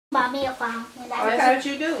Buy me a phone. That's what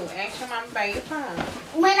you do. Ask your mama about your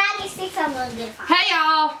phone. When I get 6, I'm gonna get a phone. Hey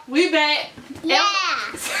y'all, we back. Yeah.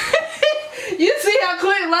 You see how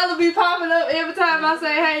quick Lola be popping up every time I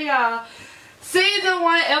say hey y'all. Season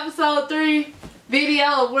 1, episode 3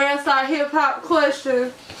 video of World Star Hip Hop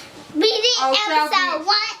Question. We did episode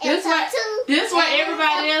 1, episode 2. This where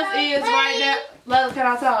everybody else is right now. Lola, can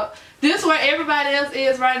I talk? This where everybody else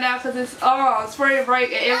is right now because it's spring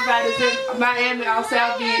break and everybody's in Miami on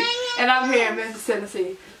South Beach and I'm here in Memphis,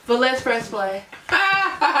 Tennessee. But let's press play.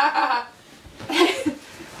 We're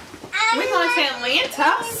going to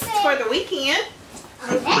Atlanta for the weekend.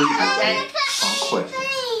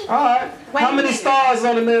 Alright. How many stars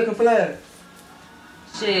on the American flag?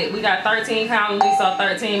 Shit, we got 13 counting. We saw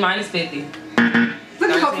 13 minus 50.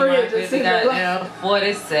 13 minus 50 got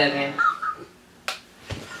 47.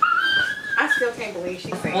 I still can't believe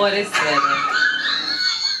she's saying 47.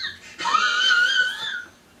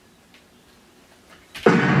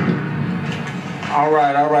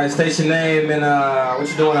 Alright. State your name and what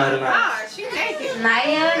you doing out tonight? Oh, she's naked.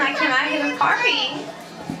 Naya, and I cannot get a party.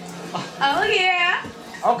 Oh yeah.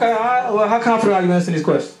 Okay, alright. Well, how confident are you answering these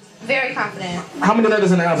questions? Very confident. How many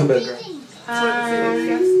letters in the alphabet, girl?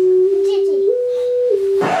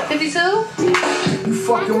 52? You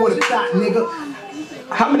fucking with a thought, nigga.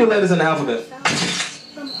 How many letters in the alphabet?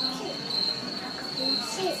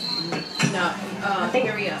 No,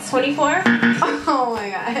 here we go. 24? Oh my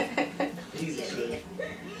god.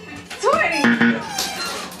 20.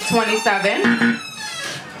 27.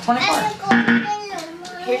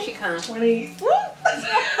 24. Here she comes. 20.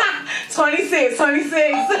 26. Her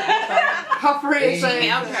friend say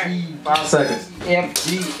 5 seconds.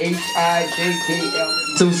 FGHIJKL.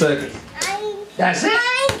 2 seconds. That's it.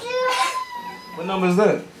 What number is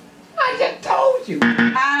that? I just told you.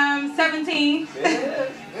 17.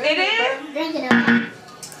 It is?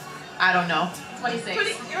 I don't know. 26.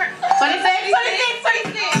 26.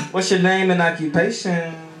 26. What's your name and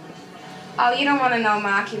occupation? Oh, you don't want to know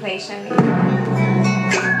my occupation.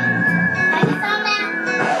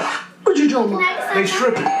 What you doing, man? They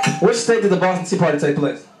stripping. Which state did the Boston Tea Party take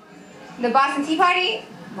place? The Boston Tea Party?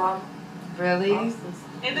 Really? If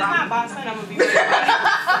it's not Boston, I'm going to be ready. I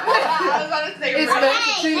was about to say it's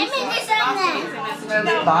Massachusetts.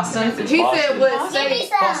 Boston? He said what state? He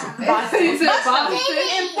said Boston.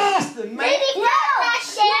 In Boston, man.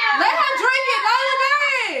 Let her drink it, Lola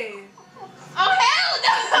Day. Oh, hell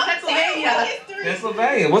no. Pennsylvania.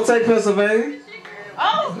 Pennsylvania. What state Pennsylvania?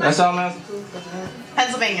 Oh. That's y'all answer too?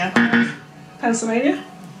 Pennsylvania. Pennsylvania?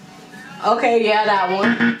 Okay, yeah, that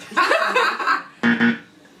one.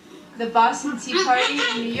 The Boston Tea Party in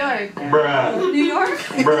New York. Bruh. New York?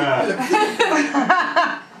 Bruh.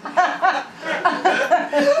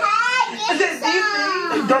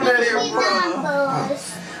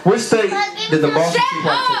 Which state did the Boston Tea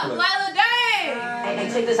Party take place? Lola Day. Hey,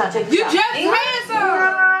 check this out, You just read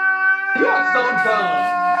some. You are so dumb.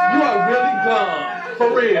 You are really dumb. For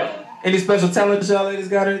real. Any special talent y'all ladies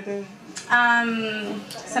got or anything?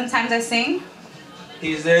 Sometimes I sing.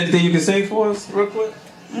 Is there anything you can sing for us real quick?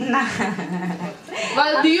 Nah.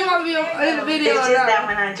 But do you want to be in the video It's or just not? that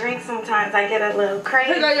when I drink, sometimes I get a little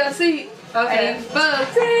crazy. Pick up your seat. Okay. Buzz,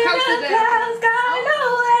 come sit down.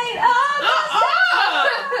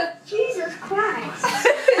 Jesus Christ.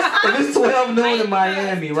 If it's 12 noon in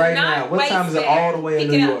Miami right now, what time is it all the way in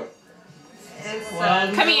New York? It's,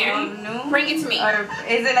 Come here. Bring it to me. Or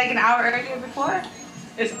is it like an hour earlier before?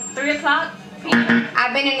 It's 3 o'clock p.m.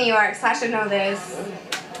 I've been in New York, so I should know this.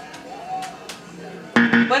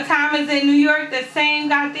 What time is it in New York? The same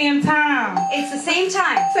goddamn time. It's the same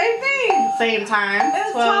time. Same thing. Same time.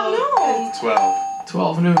 It's 12 noon.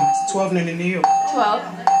 12 noon. It's 12 noon in New York. 12.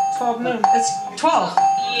 12 noon. It's 12.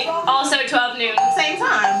 Also 12 noon. Same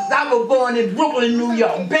time. I was born in Brooklyn, New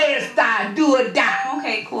York. Bed-Stuy, do or die.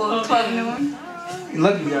 Okay, cool. 12 noon. You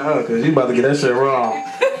lucky you got her, because you about to get that shit wrong.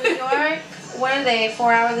 New York, what are they?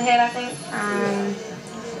 4 hours ahead, I think.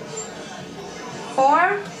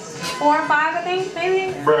 4 or 5, I think,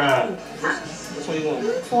 maybe. Bruh. Which one you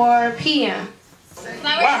want? 4 p.m.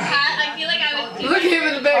 Now it's hot. I feel like I would. Look at him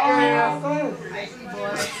in the background.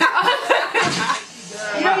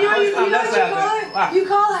 You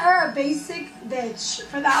call her a basic bitch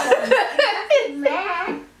for that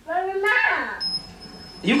one.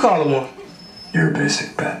 You call her one. You're a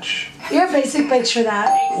basic bitch. You're a basic bitch for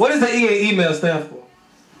that. What does the E in email stand for?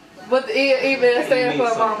 What the email stand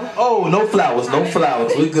for, mama? Oh, no flowers. No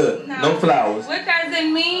flowers. We good. No flowers. What does it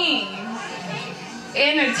mean?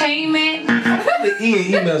 Entertainment. What does the E in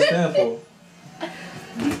email stand for?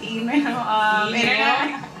 Email.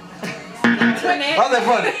 Internet. How's that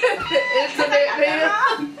funny? Internet, man.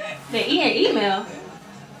 The E and email.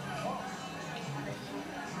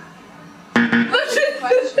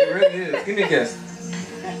 It really is. Give me a guess.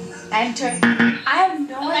 Enter. I have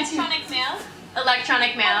no Electronic mail.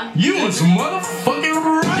 Electronic mail. You was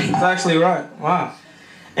motherfucking right. It's actually right. Wow.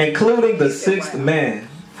 Including the sixth man,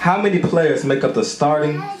 how many players make up the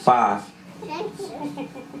starting five?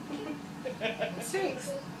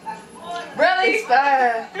 6. Really? It's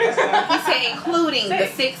 5. He said including the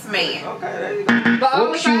 6th man. Okay, there you go.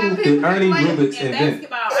 What cube did Ernie Rubik's In invent?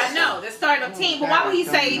 basketball, I know, the starting team, but why would he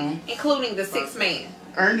say including the 6th man?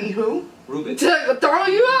 Ernie who? Rubik. To throw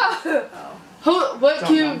you off. What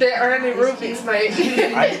cube did Ernie Rubik's make?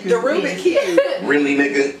 The Rubik cube. Really,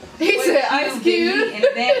 nigga? He said Ice Cube. and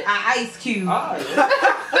then an ice cube.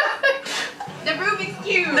 The Rubik's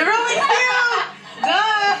Cube. The Rubik's Cube!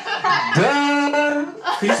 Duh! Done.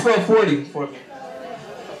 Can you spell 40 for me?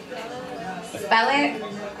 Spell it.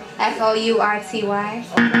 F-O-U-R-T-Y.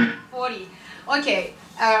 40. Okay.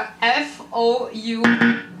 F-O-U.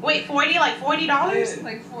 Wait, 40? Like $40?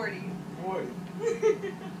 Like 40. 40.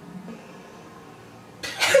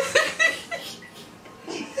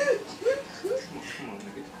 Come on,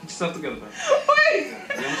 nigga. Get yourself together, man. Wait!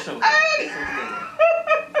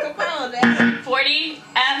 Come on, 40.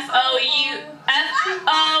 F-O-U-R-T-Y.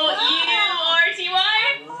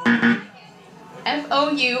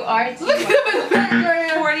 F-O-U-R-T-Y.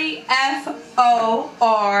 40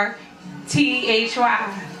 F-O-R-T-H-Y.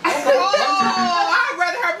 Oh, I'd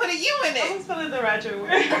rather her put a U in it. I'm spelling the right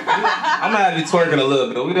way. I'm gonna have you twerking a little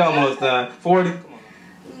bit. We almost done. 40. Come on.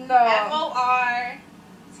 No. F-O-R-T.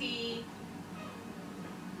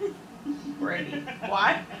 Ready.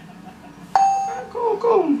 Why?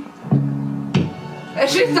 Cool. And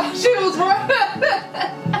she thought she was right.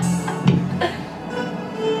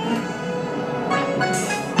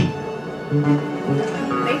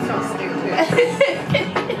 They so stupid.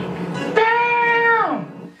 Damn.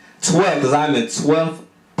 12, because I'm in 12th.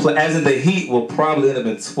 As in the Heat will probably end up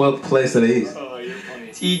in 12th place in the East. Oh, you're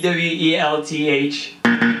funny. T-W-E-L-T-H.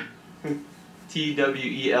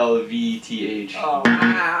 T-W-E-L-V-T-H. Oh,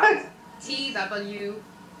 wow.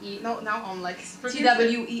 T-W-E. No, now I'm like.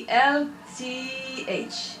 T-W-E-L-T-H.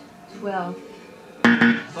 12.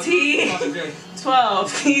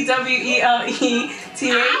 T-12. T-W-E-L-E-T-H. I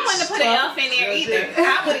wouldn't have put an F in there either. I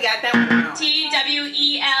would have got that one wrong.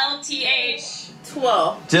 T-W-E-L-T-H.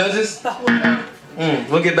 12. Judges?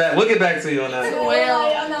 We'll get back to you on that.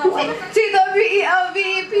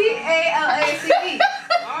 T-W-E-L-V-P-A-L-A-C-E.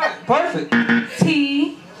 Perfect.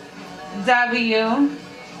 T-W-E.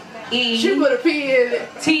 She put a P in it.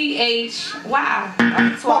 T-H-Y.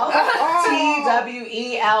 12.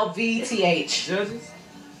 T-W-E-L-V-T-H. Judges?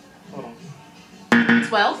 Hold on.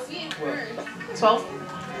 12. 12.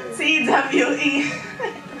 T-W-E-T-H.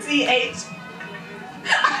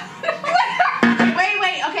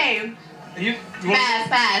 Wait, okay. You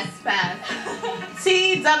Pass.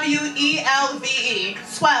 T-W-E-L-V-E.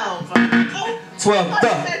 12. 12th.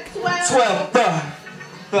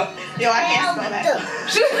 Yo, I can't spell that. I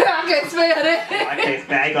can't spell that. I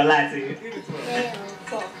ain't gonna lie to you.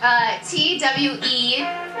 T-W-E.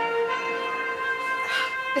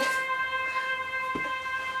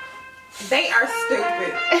 They are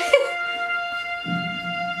stupid.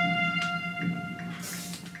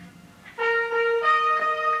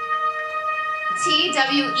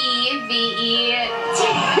 T-W-E-V-E-T-H.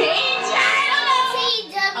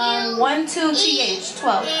 1, 2, T-H.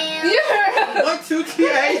 12. Yeah. 1, 2,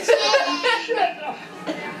 TH.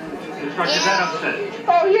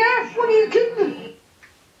 Oh yeah? What are you kidding me?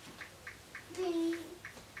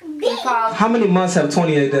 How many months have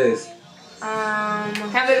 28 days?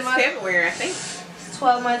 It's February, I think.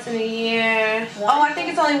 12 months in a year. Oh, I think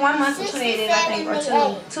it's only 1 month and 28 days, I think, or 2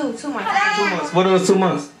 months. 2 months. 2 months. What are those 2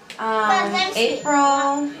 months?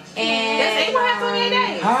 April and... Does April have 28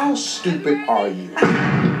 days? How stupid are you?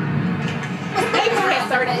 April has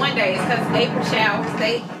 31 days because April shall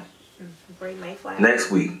stay.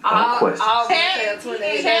 Next week on Question. All 10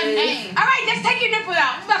 days. Alright, just take your nipple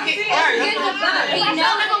out. Fuck it.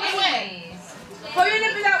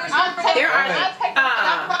 There are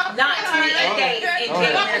not 28 days in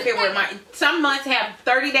January and February. Some months have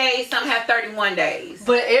 30 days, some have 31 days.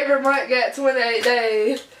 But every month got 28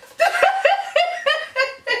 days.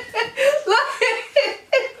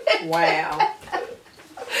 Wow.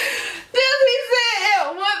 He said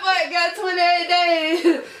one month got 28 days.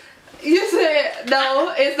 You said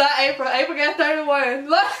no, it's not April. April got 31.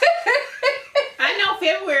 I know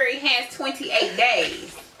February has 28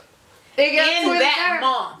 days. It got in 29. that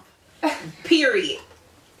month. Period.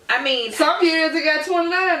 I mean, some years it got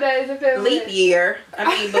 29 days in February. Leap year. I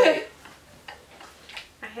mean, but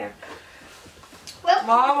I have.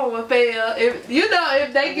 Mama will fail. If you know,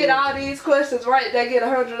 if they get all these questions right, they get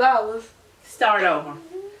 $100. Start over.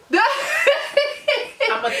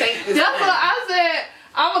 I'm gonna take this. That's what I said.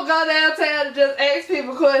 I'm gonna go downtown and just ask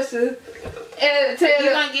people questions and tell them.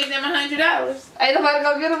 You gonna give them $100? Ain't nobody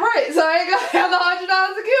gonna get them right, so I ain't gonna have the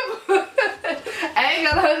 $100 to give them. I ain't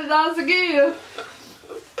got $100 to give.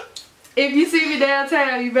 If you see me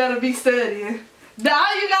downtown, you better be studying.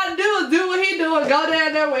 All you gotta do is do what he doing. Go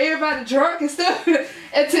down there where everybody drunk and stuff,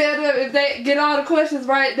 and tell them if they get all the questions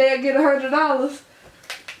right, they'll get $100.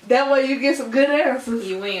 That way you get some good answers.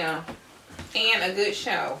 You will. And a good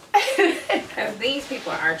show. Because these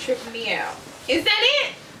people are tripping me out. Is that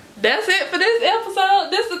it? That's it for this episode.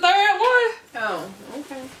 This is the third one. Oh,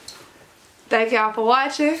 okay. Thank y'all for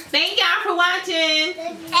watching. Thank y'all for watching.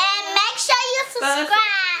 And make sure you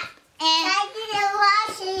subscribe. And thank you for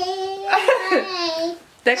watching.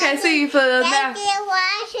 They can't see you for now. Thank you for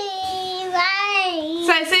watching. Bye.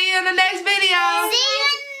 Say see you in the next video. See you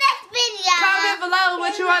in the next video. Comment below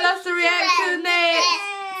what you want us to react to next.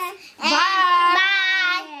 Bye. Bye.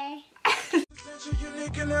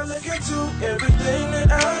 Unique and elegant to everything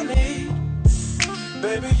that I need.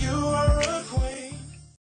 Baby, you are